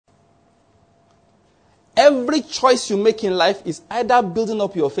Every choice you make in life is either building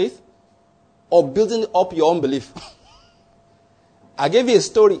up your faith or building up your unbelief. I gave you a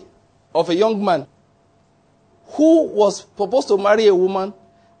story of a young man who was supposed to marry a woman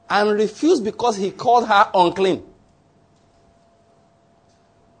and refused because he called her unclean.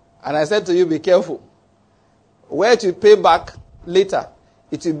 And I said to you, be careful. Where to pay back later,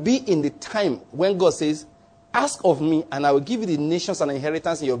 it will be in the time when God says, ask of me and I will give you the nations and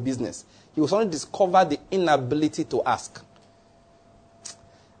inheritance in your business. You will suddenly discover the inability to ask.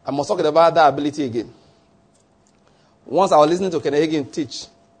 I must talk about that ability again. Once I was listening to Kenneth Hagin teach,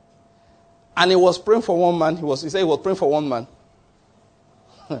 and he was praying for one man. He said he was praying for one man.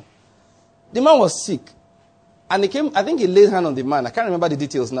 The man was sick. And he came, I think he laid hand on the man. I can't remember the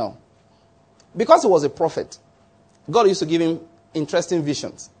details now. Because he was a prophet, God used to give him interesting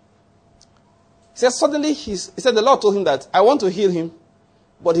visions. He said suddenly, he said the Lord told him that I want to heal him,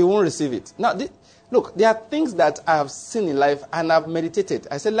 but he won't receive it. Now, look, there are things that I have seen in life and I've meditated.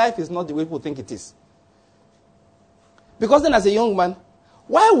 I said life is not the way people think it is. Because then as a young man,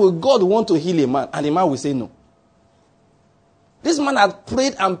 why would God want to heal a man and the man will say no? This man had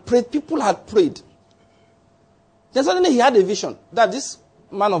prayed and prayed. People had prayed. Then suddenly he had a vision. That this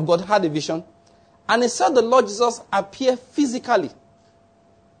man of God had a vision. And he saw the Lord Jesus appear physically.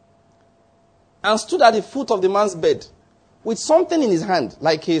 And stood at the foot of the man's bed. With something in his hand.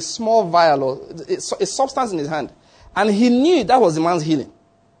 Like a small vial or a substance in his hand. And he knew that was the man's healing.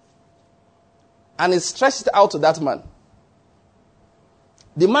 And he stretched it out to that man.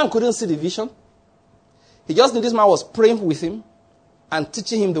 The man couldn't see the vision. He just knew this man was praying with him and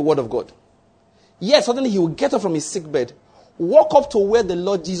teaching him the word of God. Yet suddenly he would get up from his sick bed, walk up to where the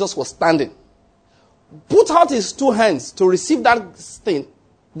Lord Jesus was standing, put out his two hands to receive that thing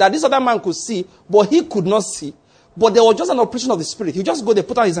that this other man could see, but he could not see. But there was just an operation of the Spirit. He would just go there,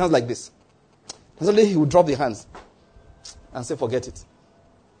 put out his hands like this. And suddenly he would drop the hands and say, forget it.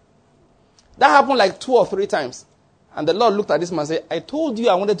 That happened like 2 or 3 times. And the Lord looked at this man and said, I told you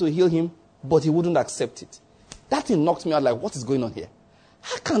I wanted to heal him, but he wouldn't accept it. That thing knocked me out like, what is going on here?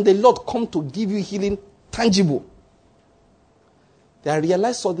 How can the Lord come to give you healing tangible? Then I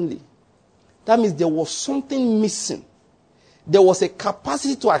realized suddenly, that means there was something missing. There was a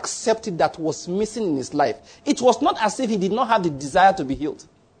capacity to accept it that was missing in his life. It was not as if he did not have the desire to be healed.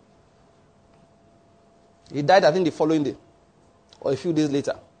 He died, I think, the following day. Or a few days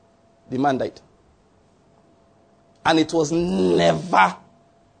later. The man died. And it was never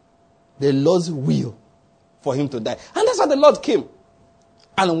the Lord's will for him to die. And that's why the Lord came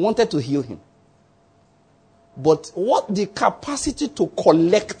and wanted to heal him. But what the capacity to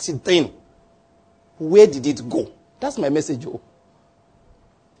collect it then? Where did it go? That's my message.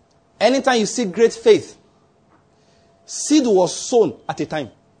 Anytime you see great faith, seed was sown at a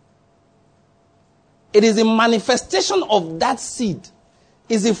time. It is the manifestation of that seed.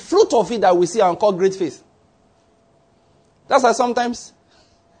 Is the fruit of it that we see and call great faith. That's why sometimes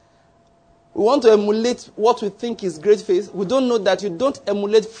we want to emulate what we think is great faith. We don't know that you don't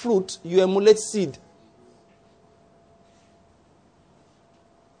emulate fruit, you emulate seed.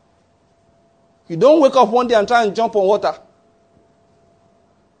 You don't wake up one day and try and jump on water.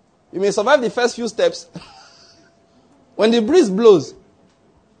 You may survive the first few steps. When the breeze blows,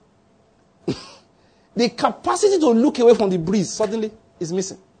 the capacity to look away from the breeze suddenly is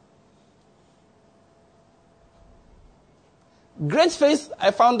missing. Great faith, I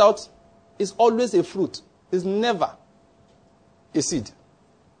found out, is always a fruit. It's never a seed.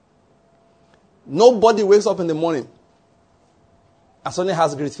 Nobody wakes up in the morning and suddenly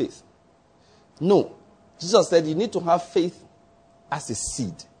has great faith. No. Jesus said you need to have faith as a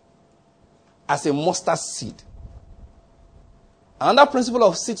seed. As a mustard seed. Another principle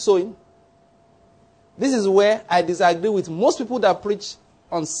of seed sowing. This is where I disagree with most people that preach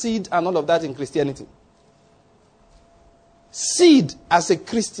on seed and all of that in Christianity. Seed as a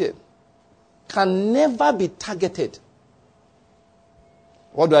Christian can never be targeted.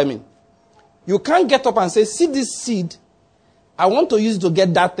 What do I mean? You can't get up and say, see this seed, I want to use it to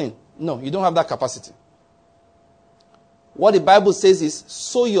get that thing. No, you don't have that capacity. What the Bible says is,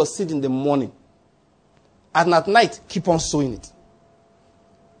 sow your seed in the morning. And at night, keep on sowing it.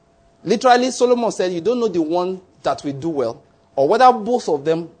 Literally, Solomon said, you don't know the one that will do well, or whether both of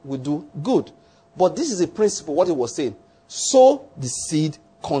them will do good. But this is a principle, what he was saying. Sow the seed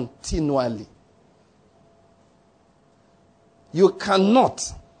continually. You cannot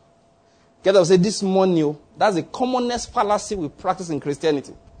get up and say, this morning, that's the commonest fallacy we practice in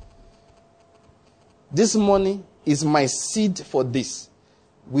Christianity. This money is my seed for this.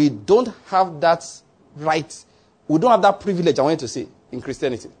 We don't have that right. We don't have that privilege, I want to say, in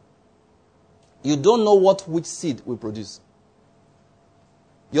Christianity. You don't know which seed will produce.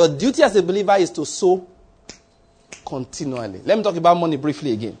 Your duty as a believer is to sow continually. Let me talk about money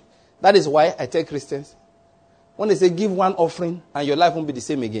briefly again. That is why I tell Christians, when they say give one offering and your life won't be the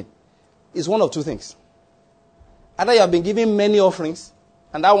same again, it's one of two things. Either you have been giving many offerings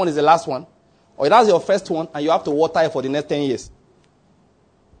and that one is the last one, or that's your first one and you have to water it for the next 10 years.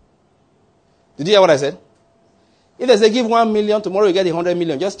 Did you hear what I said? If they say give 1 million, tomorrow you get 100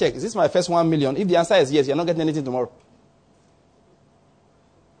 million, just check. Is this my first 1 million? If the answer is yes, you're not getting anything tomorrow.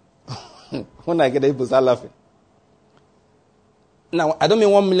 When I get it, people start laughing. Now, I don't mean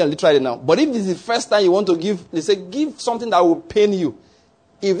 1 million literally now. But if this is the first time you want to give, they say give something that will pain you.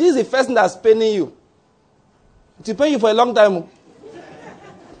 If this is the first thing that's paining you, it will pain you for a long time.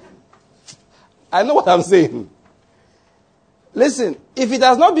 I know what I'm saying. Listen, if it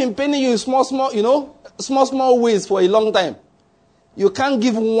has not been paining you in small ways for a long time, you can't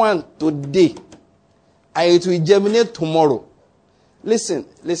give one today and it will germinate tomorrow. Listen,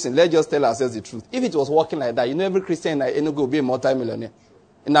 let's just tell ourselves the truth. If it was working like that, every Christian in Enugu will be a multi-millionaire.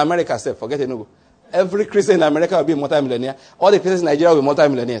 In America, forget Enugu. Every Christian in America will be a multi-millionaire. All the Christians in Nigeria will be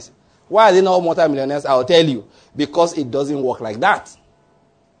multi-millionaires. Why are they not multi-millionaires? I'll tell you. Because it doesn't work like that.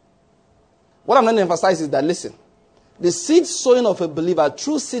 What I'm going to emphasize is that, listen, the seed sowing of a believer,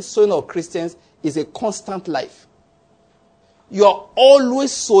 true seed sowing of Christians, is a constant life. You are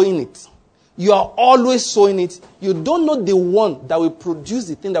always sowing it. You are always sowing it. You don't know the one that will produce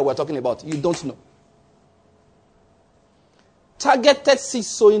the thing that we're talking about. You don't know. Targeted seed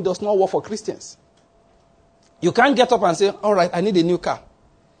sowing does not work for Christians. You can't get up and say, all right, I need a new car.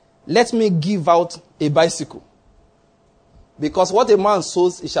 Let me give out a bicycle. Because what a man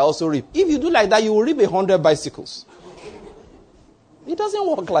sows, he shall also reap. If you do like that, you will reap 100 bicycles. It doesn't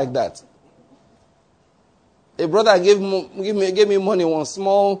work like that. A brother gave me money, one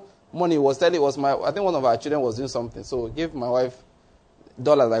small money. I think one of our children was doing something. So gave my wife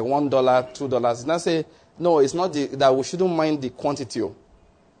dollars, like $1, $2. And I say, no, it's not that we shouldn't mind the quantity.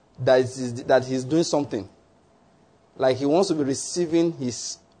 That he's doing something. Like he wants to be receiving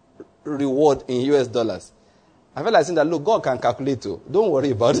his reward in US dollars. I feel like saying that, look, God can calculate too. Don't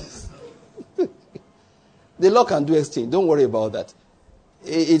worry about it. The Lord can do exchange. Don't worry about that.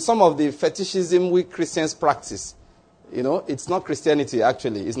 It's some of the fetishism we Christians practice. It's not Christianity,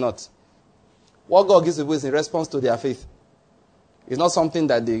 actually. It's not. What God gives people is in response to their faith. It's not something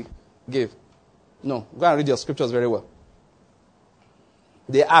that they gave. No. Go and read your scriptures very well.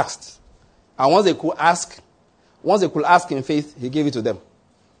 They asked. And once they could ask in faith, he gave it to them.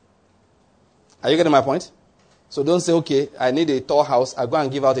 Are you getting my point? So don't say, okay, I need a toy house. I go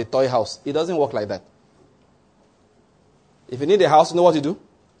and give out a toy house. It doesn't work like that. If you need a house, you know what to do?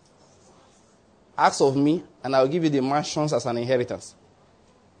 Ask of me, and I'll give you the mansions as an inheritance.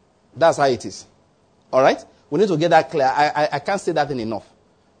 That's how it is. All right? We need to get that clear. I can't say that enough.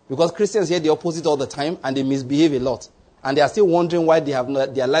 Because Christians hear the opposite all the time, and they misbehave a lot. And they are still wondering why their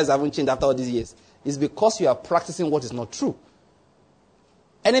lives haven't changed after all these years. It's because you are practicing what is not true.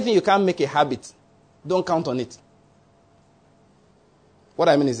 Anything you can't make a habit, don't count on it. What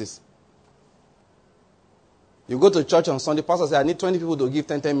I mean is this. You go to church on Sunday, pastor says, I need 20 people to give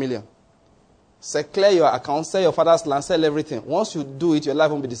 10 million. Say, clear your account, sell your father's land, sell everything. Once you do it, your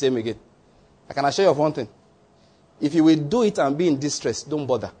life won't be the same again. I can assure you of one thing. If you will do it and be in distress, don't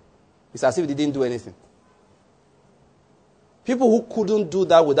bother. It's as if they didn't do anything. People who couldn't do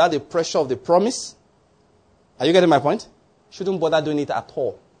that without the pressure of the promise, are you getting my point? Shouldn't bother doing it at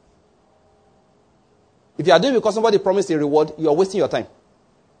all. If you are doing it because somebody promised a reward, you are wasting your time.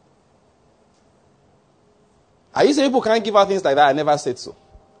 Are you saying people can't give out things like that? I never said so.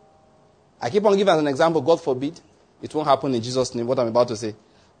 I keep on giving as an example. God forbid. It won't happen in Jesus' name, what I'm about to say.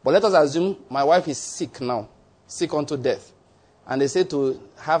 But let us assume my wife is sick now. Sick unto death. And they say to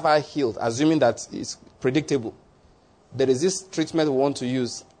have her healed, assuming that it's predictable. There is this treatment we want to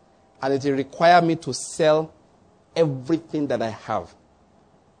use. And it will require me to sell everything that I have.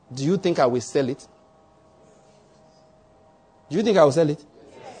 Do you think I will sell it? Do you think I will sell it?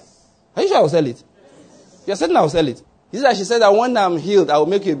 Yes. Are you sure I will sell it? Yes. You're saying I will sell it. Is it that she said that when I'm healed, I will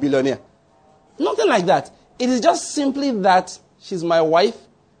make you a billionaire? Nothing like that. It is just simply that she's my wife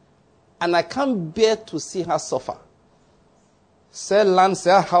and I can't bear to see her suffer. Sell land,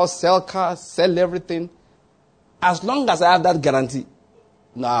 sell house, sell car, sell everything. As long as I have that guarantee.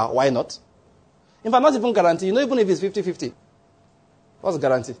 Nah, why not? In fact, not even guarantee. Even if it's 50-50. What's the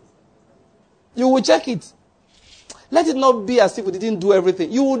guarantee? You will check it. Let it not be as if we didn't do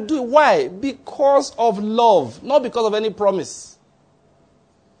everything. You will do it. Why? Because of love, not because of any promise.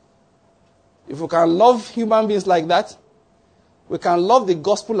 If we can love human beings like that, We can love the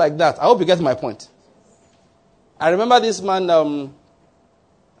gospel like that. I hope you get my point. I remember this man,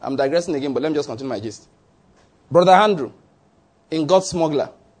 I'm digressing again, but let me just continue my gist. Brother Andrew, in God's Smuggler.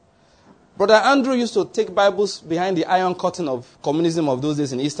 Brother Andrew used to take Bibles behind the iron curtain of communism of those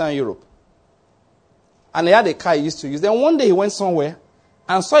days in Eastern Europe. And he had a car he used to use. Then one day he went somewhere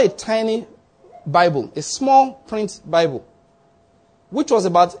and saw a tiny Bible, a small print Bible, which was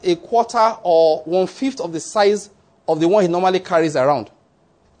about a quarter or 1/5 of the size of the one he normally carries around.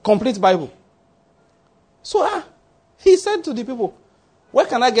 Complete Bible. So he said to the people, where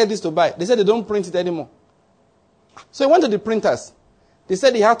can I get this to buy? They said they don't print it anymore. So he went to the printers. They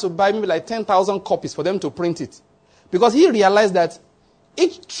said he had to buy maybe like 10,000 copies for them to print it. Because he realized that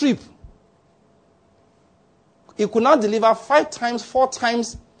each trip, he could now deliver 5 times, 4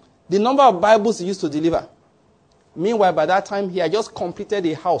 times the number of Bibles he used to deliver. Meanwhile, by that time, he had just completed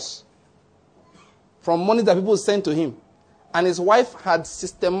a house from money that people sent to him. And his wife had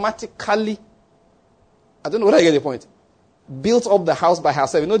systematically, I don't know whether I get the point, built up the house by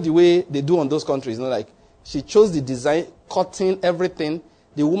herself. You know the way they do on those countries. You know, like she chose the design, cutting, everything.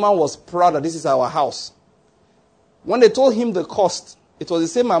 The woman was proud that this is our house. When they told him the cost, it was the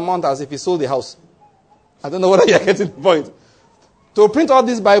same amount as if he sold the house. I don't know whether you're getting the point. To print all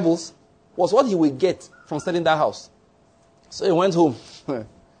these Bibles was what he would get from selling that house. So he went home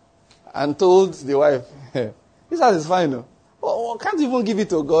and told the wife, this house is fine. No? Oh, can't even give it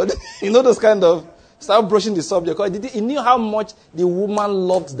to God. You know, those kind of, start brushing the subject. He knew how much the woman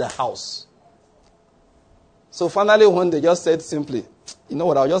loved the house. So finally one day just said simply, you know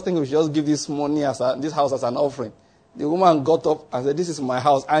what, I was just thinking we should just give this money, this house as an offering. The woman got up and said, this is my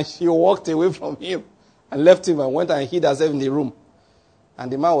house. And she walked away from him and left him and went and hid herself in the room.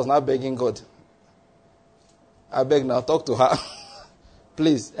 And the man was now begging God. I beg now, talk to her.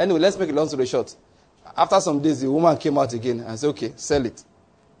 Please. Anyway, let's make it long story short. After some days, the woman came out again and said, okay, sell it.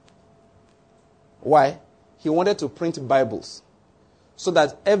 Why? He wanted to print Bibles so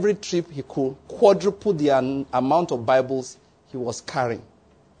that every trip he could quadruple the amount of Bibles he was carrying.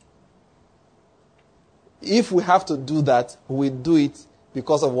 If we have to do that, we do it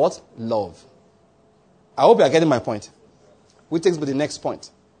because of what? Love. I hope you are getting my point. Which takes me to the next point.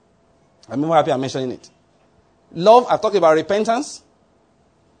 I'm more happy I'm mentioning it. Love, I've talked about repentance.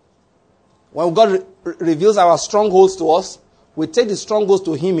 When God reveals our strongholds to us, we take the strongholds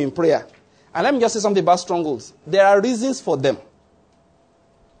to Him in prayer. And let me just say something about strongholds. There are reasons for them.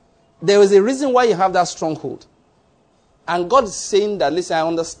 There is a reason why you have that stronghold. And God is saying that, listen, I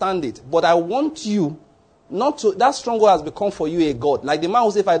understand it, but I want you not to, that stronghold has become for you a God. Like the man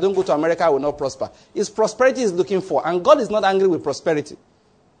who said, if I don't go to America, I will not prosper. It's prosperity he's looking for. And God is not angry with prosperity.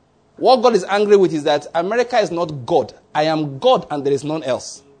 What God is angry with is that America is not God. I am God and there is none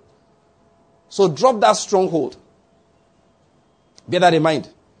else. So drop that stronghold. Bear that in mind.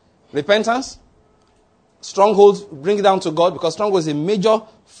 Repentance, strongholds, bring it down to God, because stronghold is a major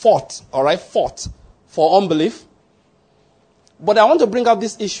fault, all right, fault for unbelief. But I want to bring up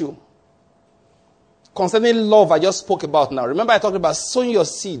this issue concerning love I just spoke about now. Remember I talked about sowing your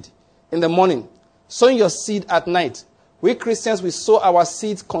seed in the morning, sowing your seed at night. We Christians, we sow our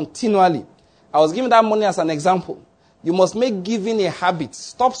seeds continually. I was giving that money as an example. You must make giving a habit.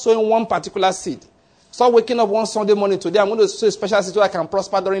 Stop sowing one particular seed. Stop waking up one Sunday morning. Today I'm going to sow a special seed so I can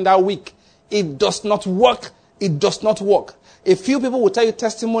prosper during that week. It does not work. It does not work. A few people will tell you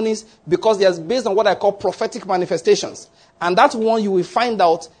testimonies because they are based on what I call prophetic manifestations. And that one you will find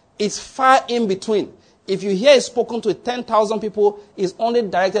out is far in between. If you hear it spoken to 10,000 people, it's only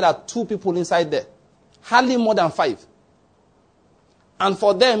directed at 2 people inside there. Hardly more than 5. And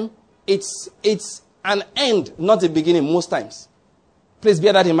for them, it's an end, not a beginning most times. Please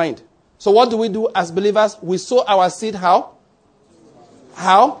bear that in mind. So what do we do as believers? We sow our seed how?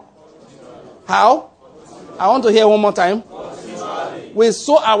 How? How? I want to hear one more time. Continually. We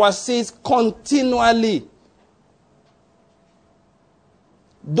sow our seeds continually.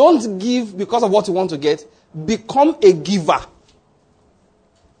 Don't give because of what you want to get. Become a giver.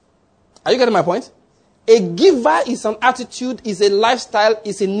 Are you getting my point? A giver is an attitude, is a lifestyle,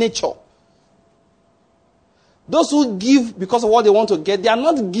 is a nature. Those who give because of what they want to get, they are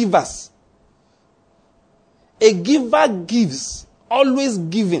not givers. A giver gives, always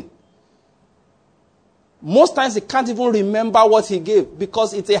giving. Most times he can't even remember what he gave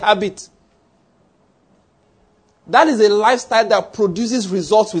because it's a habit. That is a lifestyle that produces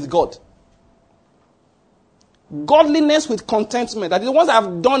results with God. Godliness with contentment. That is, once I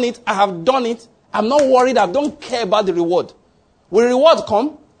have done it, I have done it. I'm not worried. I don't care about the reward. Will reward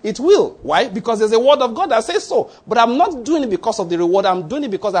come? It will. Why? Because there's a word of God that says so. But I'm not doing it because of the reward. I'm doing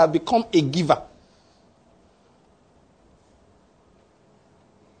it because I have become a giver.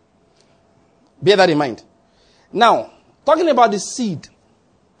 Bear that in mind. Now, talking about the seed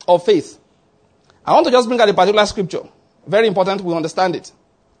of faith, I want to just bring out a particular scripture. Very important we understand it.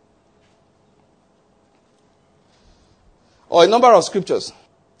 Or a number of scriptures.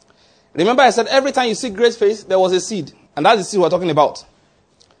 Remember I said every time you see great faith, there was a seed. And that's the seed we're talking about.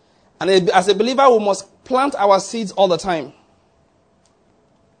 And as a believer, we must plant our seeds all the time.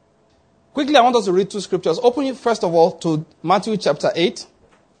 Quickly, I want us to read two scriptures. Open first of all to Matthew chapter 8.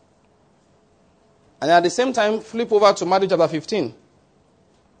 And at the same time, flip over to Matthew chapter 15.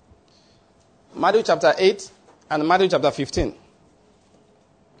 Matthew chapter 8 and Matthew chapter 15.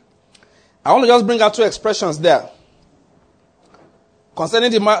 I want to just bring out two expressions there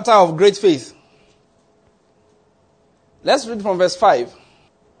concerning the matter of great faith. Let's read from verse 5.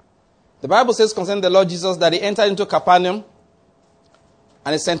 The Bible says concerning the Lord Jesus that he entered into Capernaum,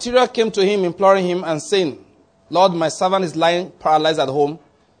 and a centurion came to him imploring him and saying, Lord, my servant is lying paralyzed at home,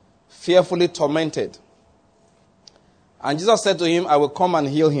 fearfully tormented. And Jesus said to him, I will come and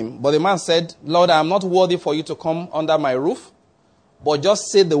heal him. But the man said, Lord, I am not worthy for you to come under my roof, but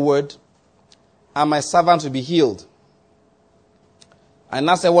just say the word, and my servant will be healed. And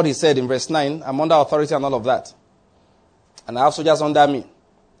that's what he said in verse 9, I'm under authority and all of that. And I have soldiers under me.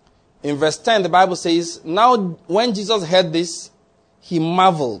 In verse 10, the Bible says, now when Jesus heard this, he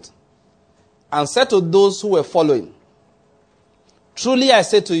marveled and said to those who were following, truly I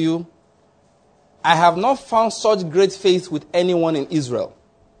say to you, I have not found such great faith with anyone in Israel.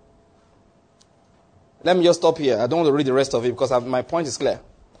 Let me just stop here. I don't want to read the rest of it because my point is clear.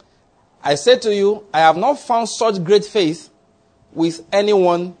 I say to you, I have not found such great faith with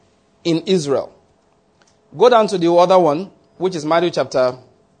anyone in Israel. Go down to the other one, which is Matthew chapter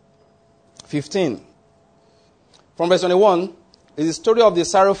 15. From verse 21, is the story of the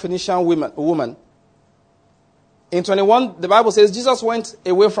Syrophoenician woman. In 21, the Bible says, Jesus went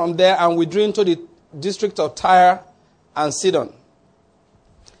away from there and withdrew into the district of Tyre and Sidon.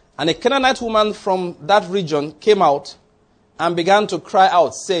 And a Canaanite woman from that region came out and began to cry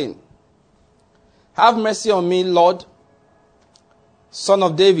out, saying, have mercy on me, Lord, Son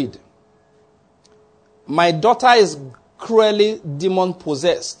of David. My daughter is cruelly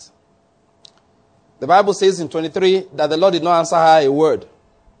demon-possessed. The Bible says in 23 that the Lord did not answer her a word.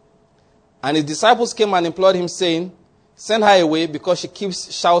 And his disciples came and implored him, saying, send her away because she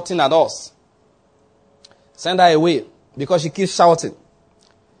keeps shouting at us. Send her away because she keeps shouting.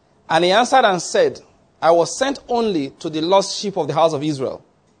 And he answered and said, I was sent only to the lost sheep of the house of Israel.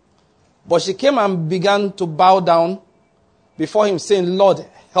 But she came and began to bow down before him, saying, Lord,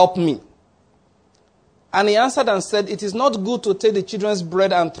 help me. And he answered and said, it is not good to take the children's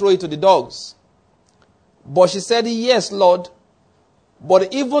bread and throw it to the dogs. But she said, yes, Lord,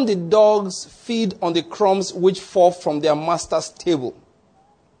 but even the dogs feed on the crumbs which fall from their master's table.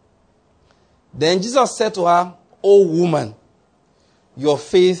 Then Jesus said to her, O woman, your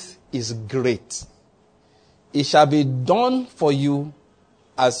faith is great. It shall be done for you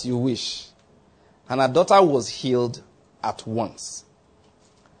as you wish. And her daughter was healed at once.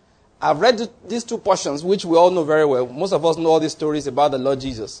 I've read these two portions, which we all know very well. Most of us know all these stories about the Lord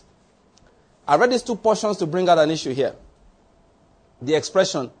Jesus. I read these two portions to bring out an issue here. The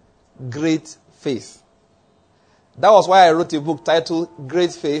expression, great faith. That was why I wrote a book titled,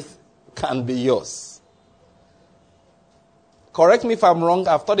 Great Faith Can Be Yours. Correct me if I'm wrong.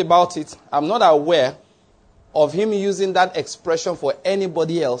 I've thought about it. I'm not aware of him using that expression for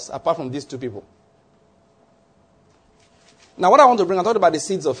anybody else apart from these two people. Now, what I want to bring, I talked about the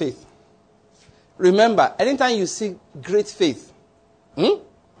seeds of faith. Remember, anytime you see great faith,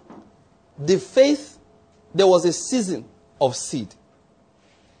 the faith, there was a season of seed.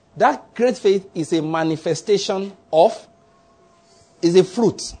 That great faith is a manifestation of, is a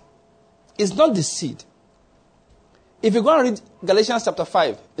fruit. It's not the seed. If you go and read Galatians chapter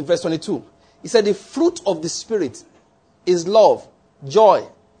 5, in verse 22, it said the fruit of the Spirit is love, joy,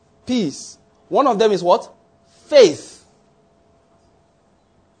 peace. One of them is what? Faith.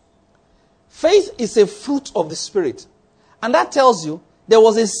 Faith is a fruit of the Spirit. And that tells you there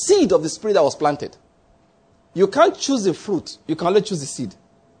was a seed of the Spirit that was planted. You can't choose the fruit. You can only choose the seed.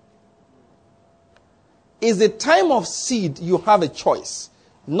 It's the time of seed you have a choice,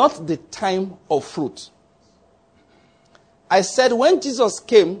 not the time of fruit. I said when Jesus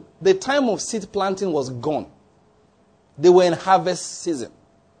came, the time of seed planting was gone. They were in harvest season.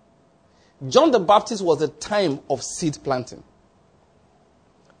 John the Baptist was the time of seed planting.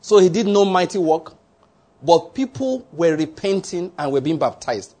 So he did no mighty work, but people were repenting and were being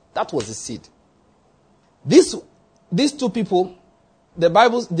baptized. That was the seed. These two people, the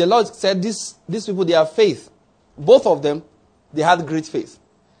Lord said, these people, they have faith. Both of them, they had great faith.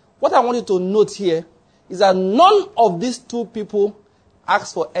 What I want you to note here is that none of these two people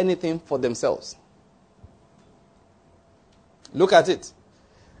asked for anything for themselves. Look at it.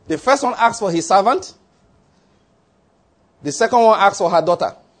 The first one asked for his servant. The second one asked for her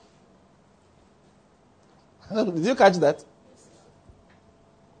daughter. Did you catch that?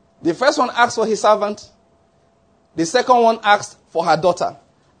 The first one asked for his servant. The second one asked for her daughter.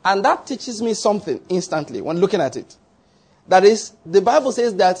 And that teaches me something instantly when looking at it. That is, the Bible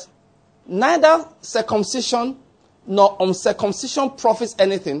says that neither circumcision nor uncircumcision profits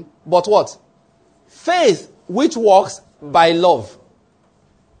anything, but what? Faith which works by love.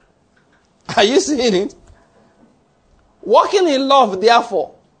 Are you seeing it? Walking in love,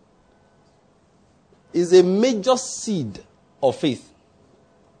 therefore, is a major seed of faith.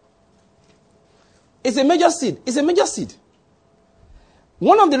 It's a major seed. It's a major seed.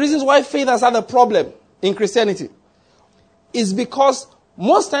 One of the reasons why faith has had a problem in Christianity is because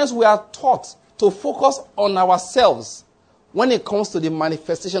most times we are taught to focus on ourselves when it comes to the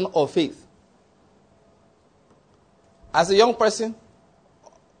manifestation of faith. As a young person,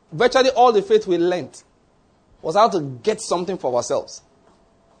 virtually all the faith we learned was how to get something for ourselves.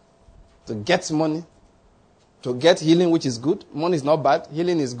 To get money, to get healing, which is good. Money is not bad.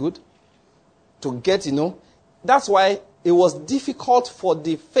 Healing is good. To get, that's why it was difficult for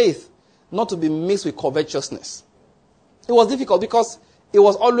the faith not to be mixed with covetousness. It was difficult because it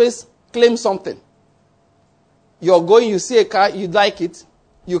was always claim something. You're going, you see a car, you like it,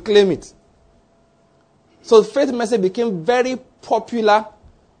 you claim it. So the faith message became very popular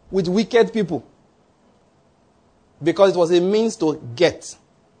with wicked people because it was a means to get.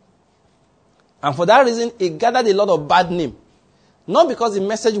 And for that reason, it gathered a lot of bad name. Not because the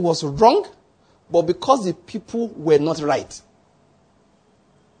message was wrong, but because the people were not right.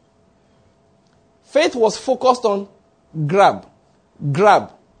 Faith was focused on grab,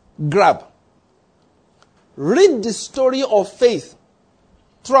 grab, grab. Read the story of faith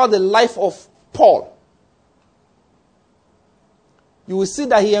throughout the life of Paul. You will see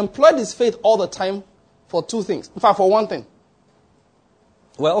that he employed his faith all the time for two things. In fact, for one thing.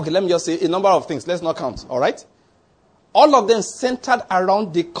 Well, okay, let me just say a number of things. Let's not count, all right? All of them centered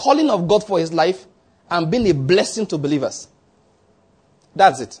around the calling of God for his life and being a blessing to believers.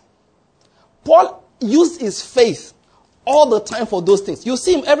 That's it. Paul used his faith all the time for those things. You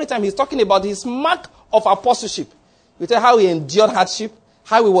see him every time he's talking about his mark of apostleship. You tell how he endured hardship,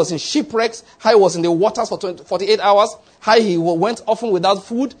 how he was in shipwrecks, how he was in the waters for 48 hours, how he went often without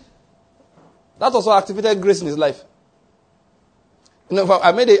food. That also activated grace in his life.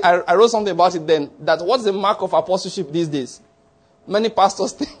 I wrote something about it then, that what's the mark of apostleship these days? Many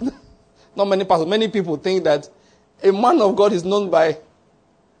pastors think, not many pastors, many people think that a man of God is known by,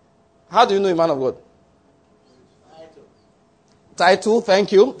 how do you know a man of God? Title,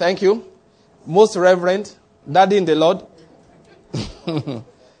 thank you. Most reverend, daddy in the Lord.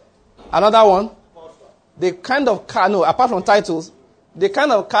 Another one, the kind of car, apart from titles, the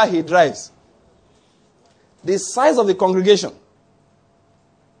kind of car he drives. The size of the congregation.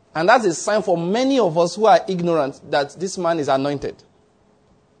 And that's a sign for many of us who are ignorant that this man is anointed.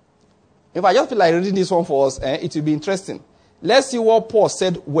 If I just feel like reading this one for us, it will be interesting. Let's see what Paul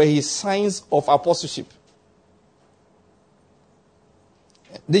said were his signs of apostleship.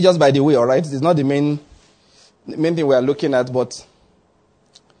 This just by the way, all right? It's not the main thing we are looking at, but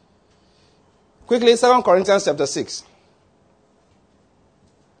quickly, 2 Corinthians chapter 6.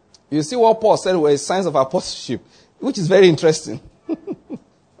 You see what Paul said were his signs of apostleship, which is very interesting.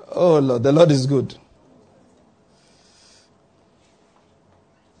 Oh, Lord, the Lord is good.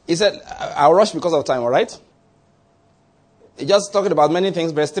 He said, I'll rush because of time, all right? He just talking about many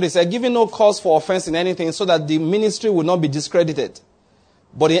things. Verse 3 said, giving no cause for offense in anything so that the ministry will not be discredited.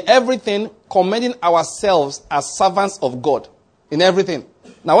 But in everything, commending ourselves as servants of God. In everything.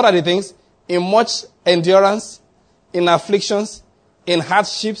 Now, what are the things? In much endurance, in afflictions, in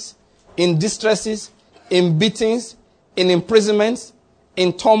hardships, in distresses, in beatings, in imprisonments,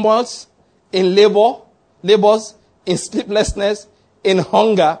 in tumults, in labors, in sleeplessness, in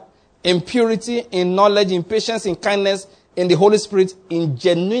hunger, in purity, in knowledge, in patience, in kindness, in the Holy Spirit, in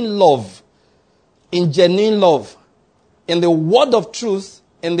genuine love, in the word of truth,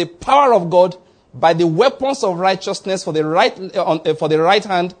 in the power of God, by the weapons of righteousness for the right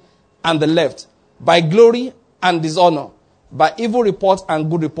hand and the left, by glory and dishonor, by evil report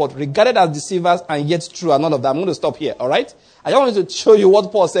and good report, regarded as deceivers and yet true, and all of that. I'm going to stop here, all right? I just wanted to show you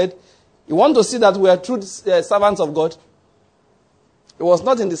what Paul said. You want to see that we are true servants of God? It was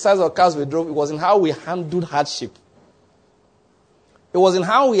not in the size of cars we drove. It was in how we handled hardship. It was in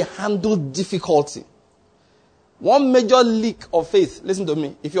how we handled difficulty. One major leak of faith, listen to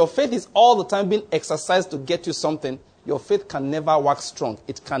me. If your faith is all the time being exercised to get you something, your faith can never work strong.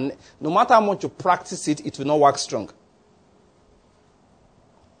 It can, no matter how much you practice it, it will not work strong.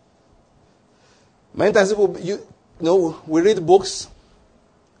 Many times people, we read books.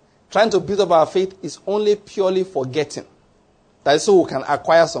 Trying to build up our faith is only purely forgetting. That is so we can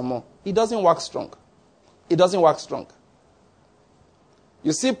acquire some more. It doesn't work strong. It doesn't work strong.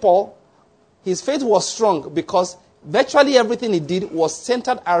 You see, Paul, his faith was strong because virtually everything he did was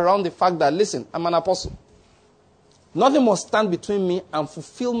centered around the fact that, listen, I'm an apostle. Nothing must stand between me and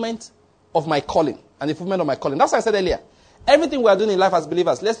fulfillment of my calling and the fulfillment of my calling. That's what I said earlier. Everything we are doing in life as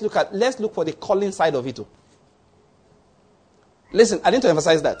believers, let's look for the calling side of it too. Listen, I need to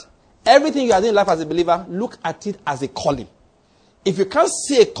emphasize that. Everything you are doing in life as a believer, look at it as a calling. If you can't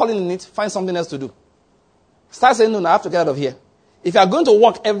see a calling in it, find something else to do. Start saying, no, I have to get out of here. If you are going to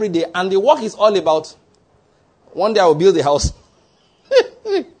work every day, and the work is all about, one day I will build a house,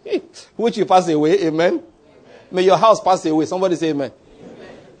 which will pass away, amen? Amen. May your house pass away. Somebody say amen. Amen.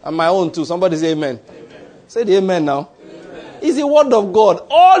 And my own too. Somebody say amen. Amen. Say the amen now. Amen. It's the word of God.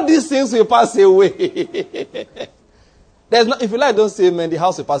 All these things will pass away. If you like, don't say amen, the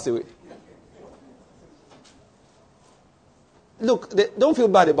house will pass away. Look, don't feel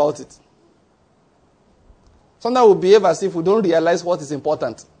bad about it. Sometimes we behave as if we don't realize what is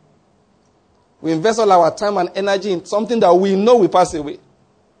important. We invest all our time and energy in something that we know will pass away.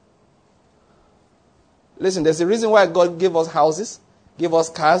 Listen, there's a reason why God gave us houses, gave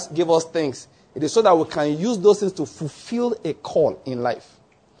us cars, gave us things. It is so that we can use those things to fulfill a call in life.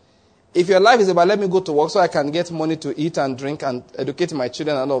 If your life is about, let me go to work so I can get money to eat and drink and educate my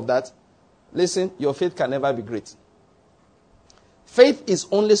children and all of that, listen, your faith can never be great. Faith is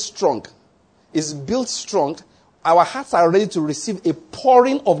only strong. It's built strong. Our hearts are ready to receive a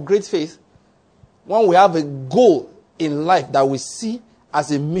pouring of great faith when we have a goal in life that we see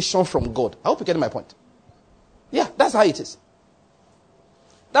as a mission from God. I hope you get my point. Yeah, that's how it is.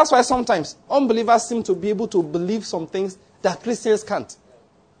 That's why sometimes unbelievers seem to be able to believe some things that Christians can't.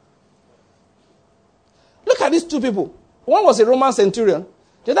 Look at these two people. One was a Roman centurion.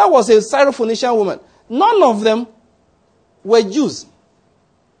 The other was a Syrophoenician woman. None of them were Jews.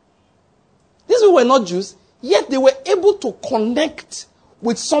 These people were not Jews, yet they were able to connect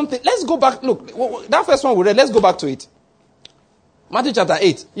with something. Let's go back. Look, that first one we read, let's go back to it. Matthew chapter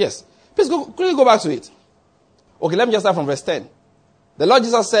 8. Yes. Please quickly go back to it. Okay, let me just start from verse 10. The Lord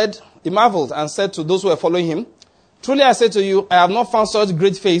Jesus said, he marveled and said to those who were following him, truly I say to you, I have not found such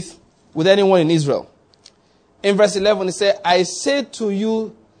great faith with anyone in Israel. In verse 11, he said, I say to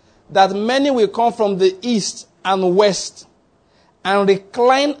you that many will come from the east and west and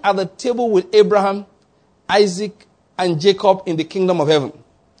recline at the table with Abraham, Isaac, and Jacob in the kingdom of heaven.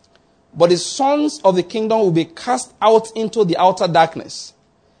 But the sons of the kingdom will be cast out into the outer darkness.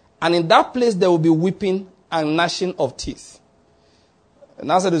 And in that place there will be weeping and gnashing of teeth. And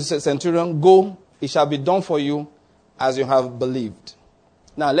now said the centurion, go, it shall be done for you as you have believed.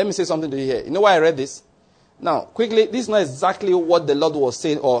 Now let me say something to you here. You know why I read this? Now, quickly, this is not exactly what the Lord was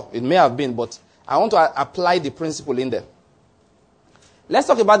saying, or it may have been, but I want to apply the principle in there. Let's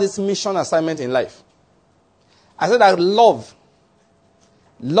talk about this mission assignment in life. I said that love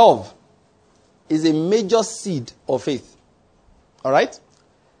is a major seed of faith. All right?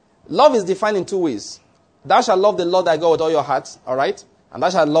 Love is defined in two ways. Thou shalt love the Lord thy God with all your heart, all right? And thou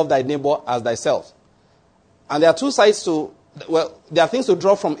shalt love thy neighbor as thyself. And there are two sides to, there are things to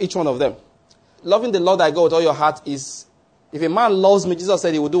draw from each one of them. Loving the Lord thy God with all your heart is, if a man loves me, Jesus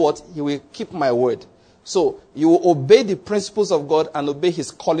said he will do what? He will keep my word. So, you will obey the principles of God and obey his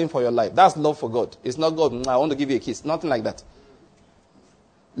calling for your life. That's love for God. It's not God, I want to give you a kiss. Nothing like that.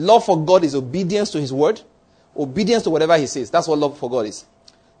 Love for God is obedience to his word, obedience to whatever he says. That's what love for God is.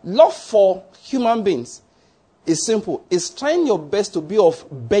 Love for human beings is simple. It's trying your best to be of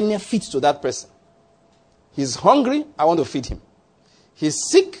benefit to that person. He's hungry, I want to feed him. He's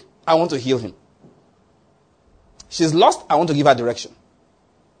sick, I want to heal him. She's lost, I want to give her direction.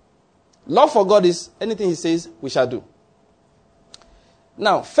 Love for God is anything he says, we shall do.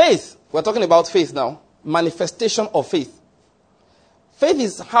 Now, faith, we're talking about faith now. Manifestation of faith. Faith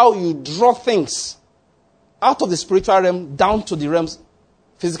is how you draw things out of the spiritual realm down to the realms,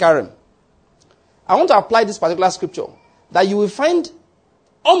 physical realm. I want to apply this particular scripture that you will find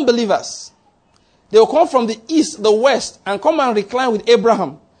unbelievers. They will come from the east, the west, and come and recline with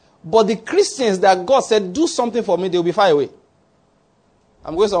Abraham. But the Christians that God said, do something for me, they will be far away.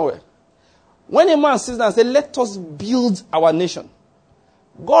 I'm going somewhere. When a man sits down and says, let us build our nation,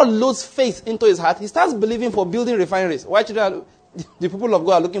 God loads faith into his heart. He starts believing for building refineries. Why the people of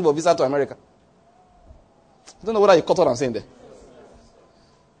God are looking for visa to America? I don't know whether you caught what I'm saying there.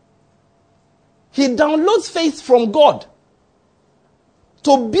 He downloads faith from God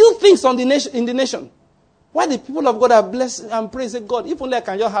to build things on the nation, in the nation. Why the people of God are blessed and praise God? If only I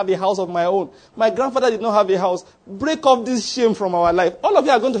can just have a house of my own. My grandfather did not have a house. Break off this shame from our life. All of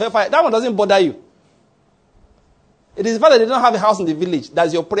you are going to hellfire. That one doesn't bother you. It is the fact that they don't have a house in the village.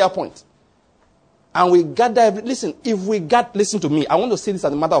 That's your prayer point. And we gather listen to me. I want to say this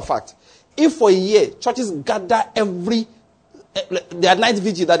as a matter of fact. If for a year, churches gather their night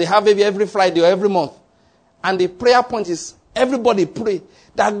vigil that they have every Friday or every month, and the prayer point is, everybody pray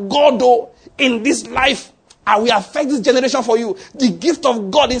that God, in this life, I will affect this generation for you. The gift of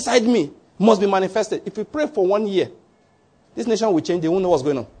God inside me must be manifested. If we pray for 1 year, this nation will change. They won't know what's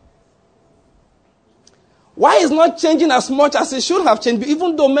going on. Why it's not changing as much as it should have changed,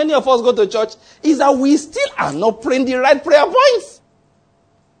 even though many of us go to church, is that we still are not praying the right prayer points.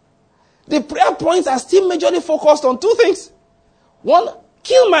 The prayer points are still majorly focused on two things. One,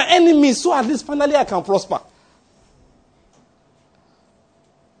 kill my enemies so at least finally I can prosper.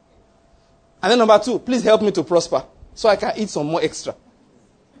 And then number two, please help me to prosper so I can eat some more extra.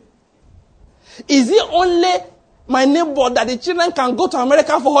 Is it only my neighbor that the children can go to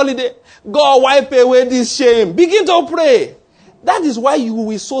America for holiday? God, wipe away this shame. Begin to pray. That is why you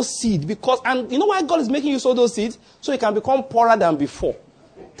will sow seed. And you know why God is making you sow those seeds? So you can become poorer than before.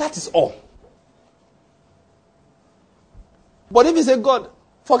 That is all. But if you say, God,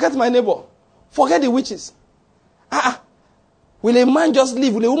 forget my neighbor, forget the witches. Will a man just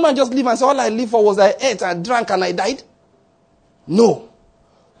live? Will a woman just live and say, all I lived for was I ate and drank and I died? No.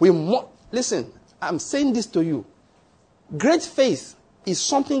 Listen, I'm saying this to you. Great faith is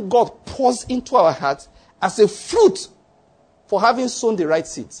something God pours into our hearts as a fruit for having sown the right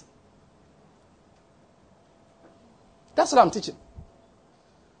seeds. That's what I'm teaching.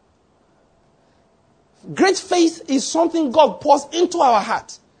 Great faith is something God pours into our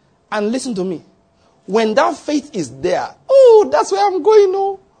heart. And listen to me. When that faith is there, that's where I'm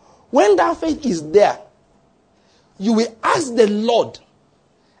going. When that faith is there, you will ask the Lord,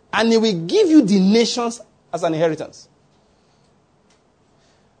 and He will give you the nations as an inheritance.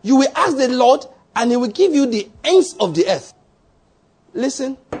 You will ask the Lord, and He will give you the ends of the earth.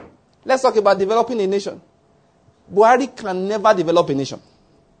 Listen, let's talk about developing a nation. Buhari can never develop a nation.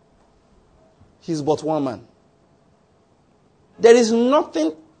 He's but one man. There is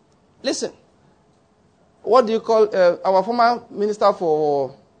nothing. Listen, what do you call our former minister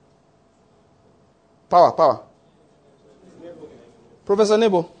for power? Professor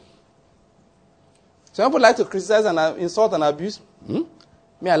Nebo. Some people like to criticize and insult and abuse.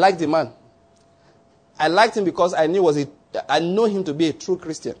 Me, I like the man. I liked him because I know him to be a true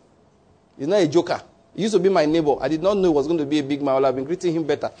Christian. He's not a joker. He used to be my neighbor. I did not know he was going to be a big man. I would have been greeting him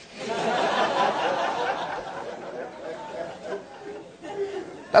better.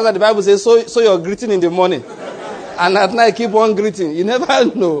 That's what the Bible says. So you're greeting in the morning. And at night, keep on greeting. You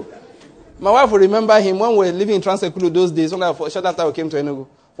never know. My wife will remember him when we were living in Transekulu those days. Short after we came to Enugu.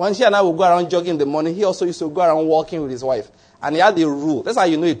 When she and I would go around jogging in the morning, he also used to go around walking with his wife. And he had a rule. That's how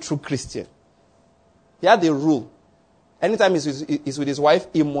you know a true Christian. He had a rule. Anytime he's with his wife,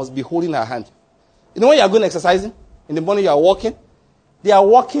 he must be holding her hand. You know when you are going exercising? In the morning you are walking? They are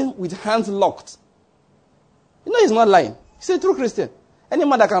walking with hands locked. You know he's not lying. He's a true Christian. Any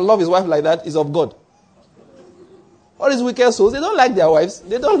man that can love his wife like that is of God. All these wicked souls, they don't like their wives.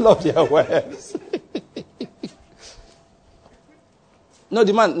 They don't love their wives.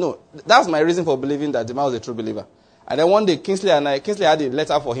 No. That's my reason for believing that the man was a true believer. And then one day, Kingsley had a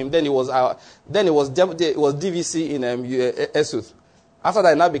letter for him. Then it was DVC in Esut. After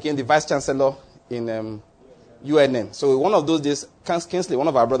that, I now became the vice chancellor in UNN. So one of those days, Kingsley, one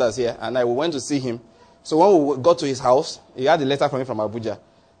of our brothers here, and we went to see him. So when we got to his house, he had a letter from him from Abuja.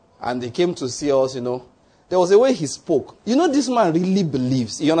 And he came to see us, There was a way he spoke. This man really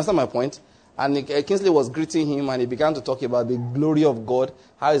believes. You understand my point? And Kingsley was greeting him, and he began to talk about the glory of God,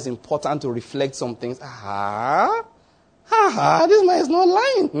 how it's important to reflect some things. This man is not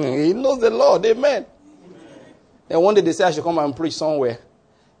lying. He knows the Lord. Amen. Then one day they said I should come and preach somewhere.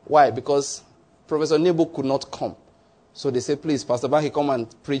 Why? Because Professor Nebo could not come. So they said, please, Pastor Banky, come and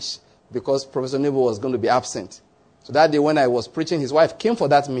preach, because Professor Nebo was going to be absent. So that day when I was preaching, his wife came for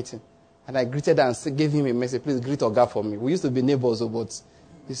that meeting. And I greeted her and gave him a message, please greet Oga for me. We used to be neighbors, but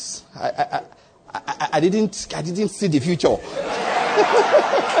I didn't see the future.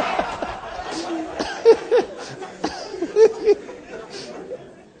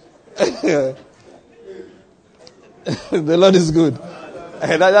 The Lord is good.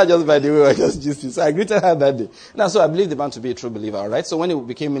 That's just by the way I just used it. So I greeted her that day. Now, so I believe the man to be a true believer, all right? So when he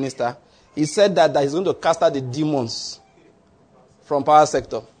became minister, He said that he's going to cast out the demons from power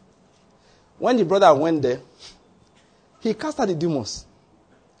sector. When the brother went there, he cast out the demons.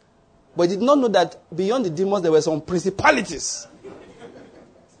 But he did not know that beyond the demons, there were some principalities.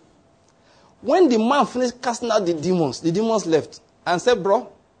 When the man finished casting out the demons left and said,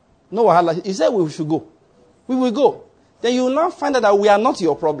 bro, no wahala. He said, we should go. We will go. Then you will now find out that we are not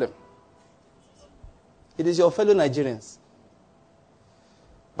your problem. It is your fellow Nigerians.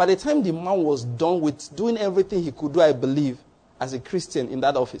 By the time the man was done with doing everything he could do, I believe, as a Christian in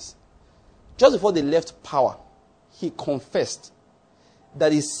that office, just before they left power, he confessed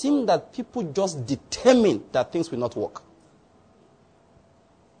that it seemed that people just determined that things will not work.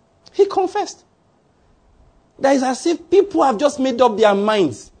 He confessed. That is as if people have just made up their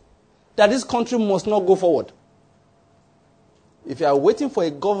minds that this country must not go forward. If you are waiting for a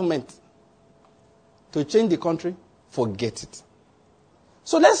government to change the country, forget it.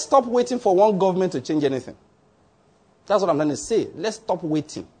 So let's stop waiting for one government to change anything. That's what I'm trying to say. Let's stop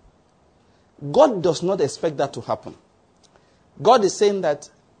waiting. God does not expect that to happen. God is saying that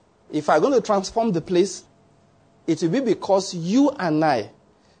if I'm going to transform the place, it will be because you and I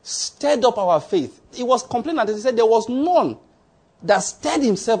stirred up our faith. He was complaining that he said there was none that stirred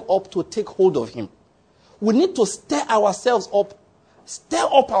himself up to take hold of him. We need to stir ourselves up, stir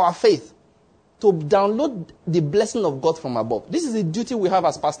up our faith to download the blessing of God from above. This is the duty we have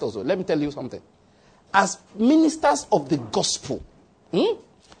as pastors. Let me tell you something. As ministers of the gospel,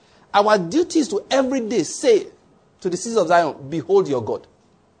 our duty is to every day say to the citizens of Zion, behold your God.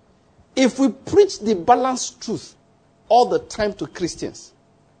 If we preach the balanced truth all the time to Christians,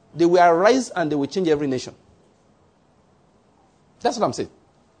 they will arise and they will change every nation. That's what I'm saying.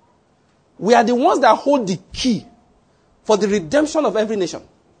 We are the ones that hold the key for the redemption of every nation.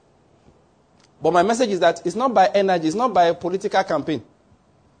 But my message is that it's not by energy, it's not by a political campaign.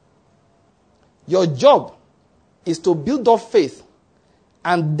 Your job is to build up faith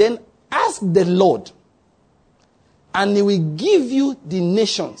and then ask the Lord, and He will give you the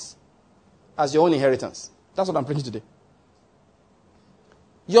nations as your own inheritance. That's what I'm preaching today.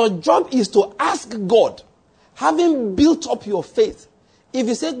 Your job is to ask God, having built up your faith. If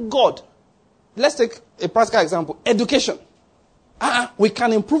you say, God, let's take a practical example. Education. We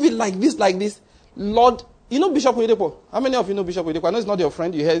can improve it like this. Lord, you know Bishop Oyedepo? How many of you know Bishop Oyedepo? I know it's not your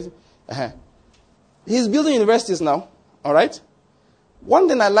friend. You heard. He's building universities now. All right? One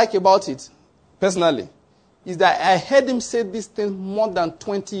thing I like about it, personally, is that I heard him say this thing more than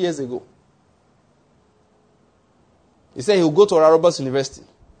 20 years ago. He said he'll go to Oral Roberts University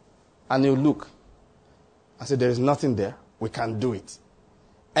and he'll look and say, there is nothing there. We can't do it.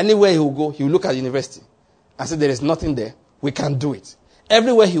 Anywhere he'll go, he'll look at the university and say, there is nothing there. We can't do it.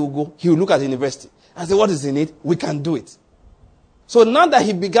 Everywhere he'll go, he'll look at the university and say, what is in it? We can do it. So now that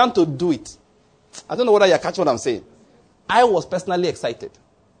he began to do it, I don't know whether you catch what I'm saying. I was personally excited.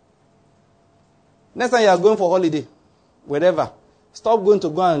 Next time you are going for holiday, wherever, stop going to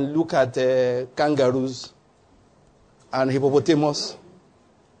go and look at kangaroos and hippopotamus.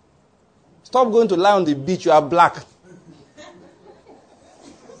 Stop going to lie on the beach. You are black.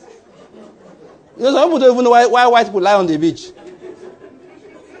 You know, some people don't even know why white people lie on the beach.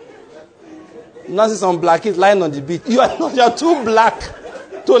 You now see some black kids lying on the beach. You are too black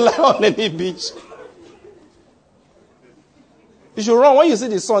to lie on any beach. You should run when you see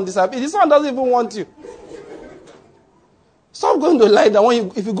the sun disappear. The sun doesn't even want you. Stop going to lie down.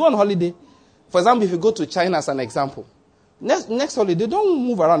 If you go on holiday, for example, if you go to China as an example, next holiday, don't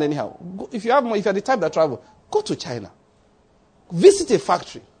move around anyhow. If you're the type that travel, go to China. Visit a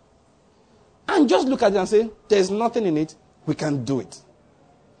factory. And just look at it and say, there's nothing in it. We can do it.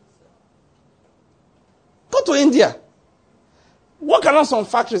 Go to India. Walk around some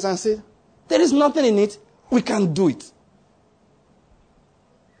factories and say, there is nothing in it. We can do it.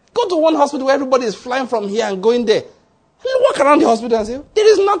 Go to one hospital where everybody is flying from here and going there. Walk around the hospital and say, there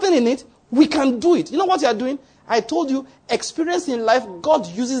is nothing in it. We can do it. You know what you are doing? I told you, experience in life, God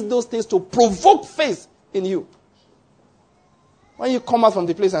uses those things to provoke faith in you. When you come out from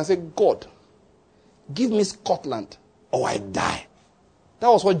the place and say, God, give me Scotland or I die. That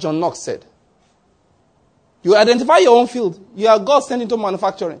was what John Knox said. You identify your own field. You are God sent into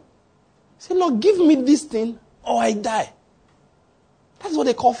manufacturing. Say, Lord, give me this thing or I die. That's what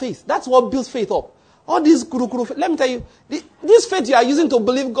they call faith. That's what builds faith up. All these kuru faith. Let me tell you, this faith you are using to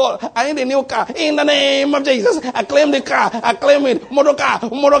believe God. I need a new car. In the name of Jesus. I claim the car. I claim it. Motor car.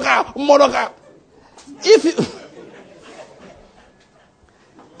 If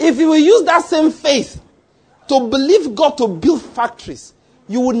you will use that same faith to believe God to build factories,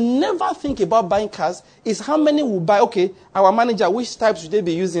 you would never think about buying cars. It's how many will buy. Okay, our manager, which types should they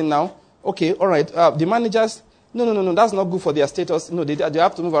be using now? Okay, all right. The managers, no, that's not good for their status. No, they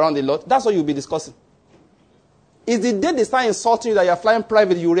have to move around a lot. That's what you'll be discussing. It's the day they start insulting you that you're flying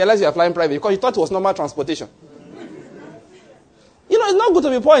private, you realize you're flying private because you thought it was normal transportation. It's not good to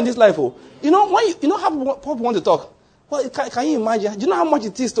be poor in this life. Oh. When how people want to talk. Well, can you imagine? Do you know how much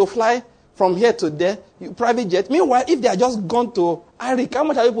it is to fly from here to there, private jet? Meanwhile, if they are just gone to Arik, how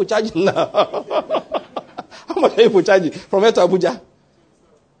much are people charging now? How much are people charging from here to Abuja?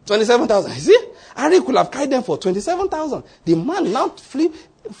 27,000. You see? Arik could have carried them for 27,000. The man now flew.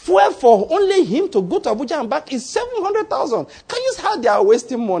 Fuel for only him to go to Abuja and back is 700,000. Can you see how they are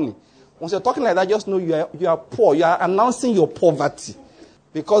wasting money? Once you're talking like that, just know you are poor. You are announcing your poverty.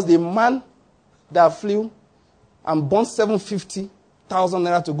 Because the man that flew and burned 750,000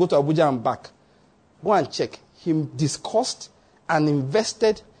 naira to go to Abuja and back, go and check. He discussed and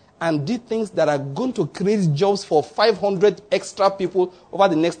invested and did things that are going to create jobs for 500 extra people over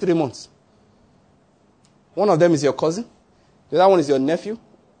the next 3 months. One of them is your cousin. The other one is your nephew.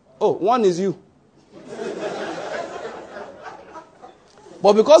 Oh, one is you.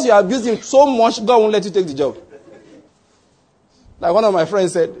 But because you abused him so much, God won't let you take the job. Like one of my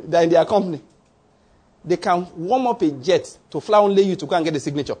friends said, they're in their company. They can warm up a jet to fly only you to go and get the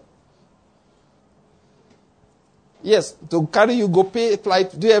signature. Yes, to carry you, go pay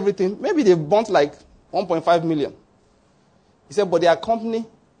flight, do everything. Maybe they burnt like 1.5 million. He said, but their company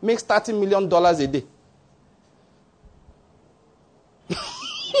makes $30 million a day.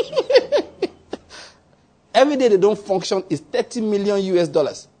 Every day they don't function is $30 million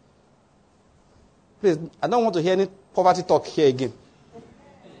US. Please, I don't want to hear any poverty talk here again.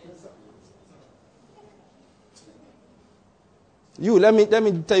 Let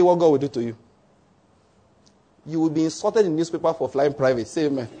me tell you what God will do to you. You will be insulted in the newspaper for flying private. Say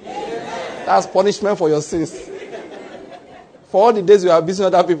amen. Amen. That's punishment for your sins. For all the days you are abusing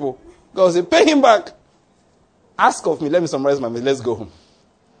other people, God will say, pay him back. Ask of me. Let me summarize my message. Let's go home.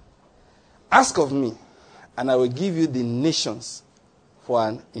 Ask of me, and I will give you the nations for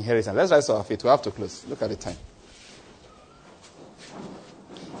an inheritance. Let's rise to our feet. We have to close. Look at the time.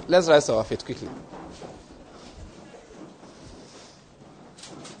 Let's rise to our feet quickly.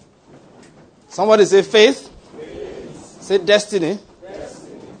 Somebody say faith. Faith. Say destiny.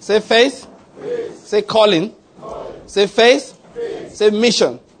 Destiny. Say faith. Faith. Say calling. Say faith. Faith. Say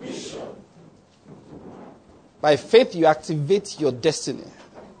mission. Mission. By faith, you activate your destiny.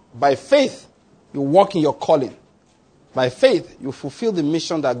 By faith, you walk in your calling. By faith, you fulfill the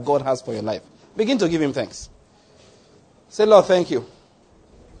mission that God has for your life. Begin to give him thanks. Say, Lord, thank you.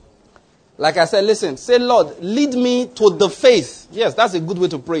 Like I said, listen. Say, Lord, lead me to the faith. Yes, that's a good way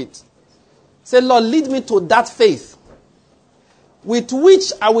to pray it. Say, Lord, lead me to that faith with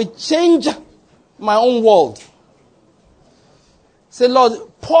which I will change my own world. Say, Lord,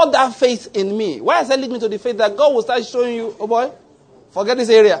 pour that faith in me. Why I said lead me to the faith? That God will start showing you, oh boy, forget this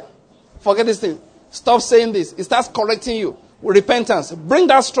area. Forget this thing. Stop saying this. It starts correcting you with repentance. Bring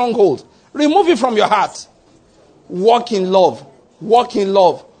that stronghold. Remove it from your heart. Walk in love. Walk in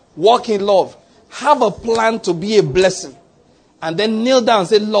love. Walk in love. Have a plan to be a blessing. And then kneel down and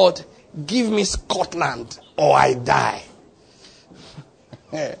say, Lord, give me Scotland or I die.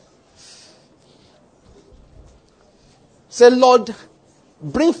 Say, Lord,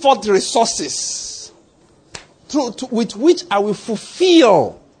 bring forth resources with which I will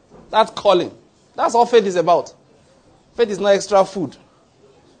fulfill that calling. That's all faith is about. Faith is not extra food.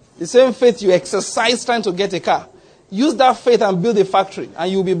 The same faith you exercise trying to get a car. Use that faith and build a factory,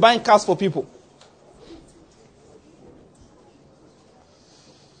 and you'll be buying cars for people.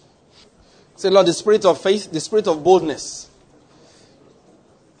 Say, Lord, the spirit of faith, the spirit of boldness,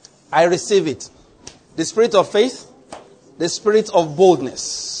 I receive it. The spirit of faith, the spirit of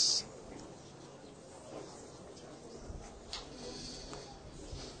boldness.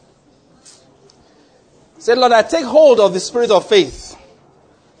 Say, Lord, I take hold of the spirit of faith.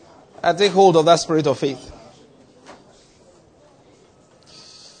 I take hold of that spirit of faith.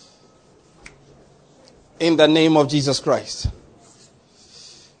 In the name of Jesus Christ.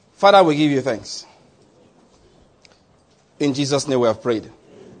 Father, we give you thanks. In Jesus' name we have prayed.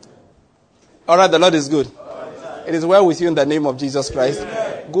 All right, the Lord is good. It is well with you in the name of Jesus Christ.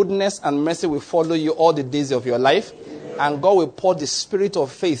 Goodness and mercy will follow you all the days of your life. And God will pour the spirit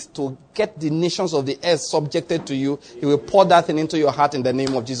of faith to get the nations of the earth subjected to you. He will pour that thing into your heart in the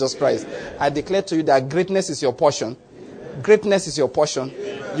name of Jesus Christ. I declare to you that greatness is your portion. Greatness is your portion.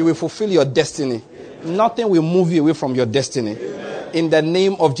 You will fulfill your destiny. Nothing will move you away from your destiny. In the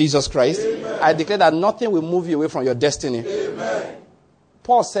name of Jesus Christ, I declare that nothing will move you away from your destiny.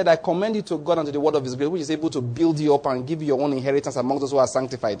 Paul said, I commend you to God and to the word of his grace, which is able to build you up and give you your own inheritance among those who are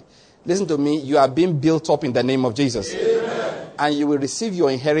sanctified. Listen to me. You are being built up in the name of Jesus. Amen. And you will receive your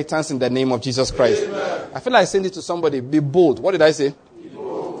inheritance in the name of Jesus Christ. Amen. I feel like saying this to somebody. Be bold. What did I say? Be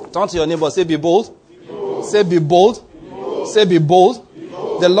bold. Turn to your neighbor. Say, be bold. Be bold. Say, be bold. Be bold. Say, be bold. Be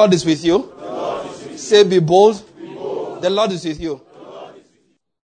bold. The Lord is with you. Say, be bold. Be bold. The Lord is with you.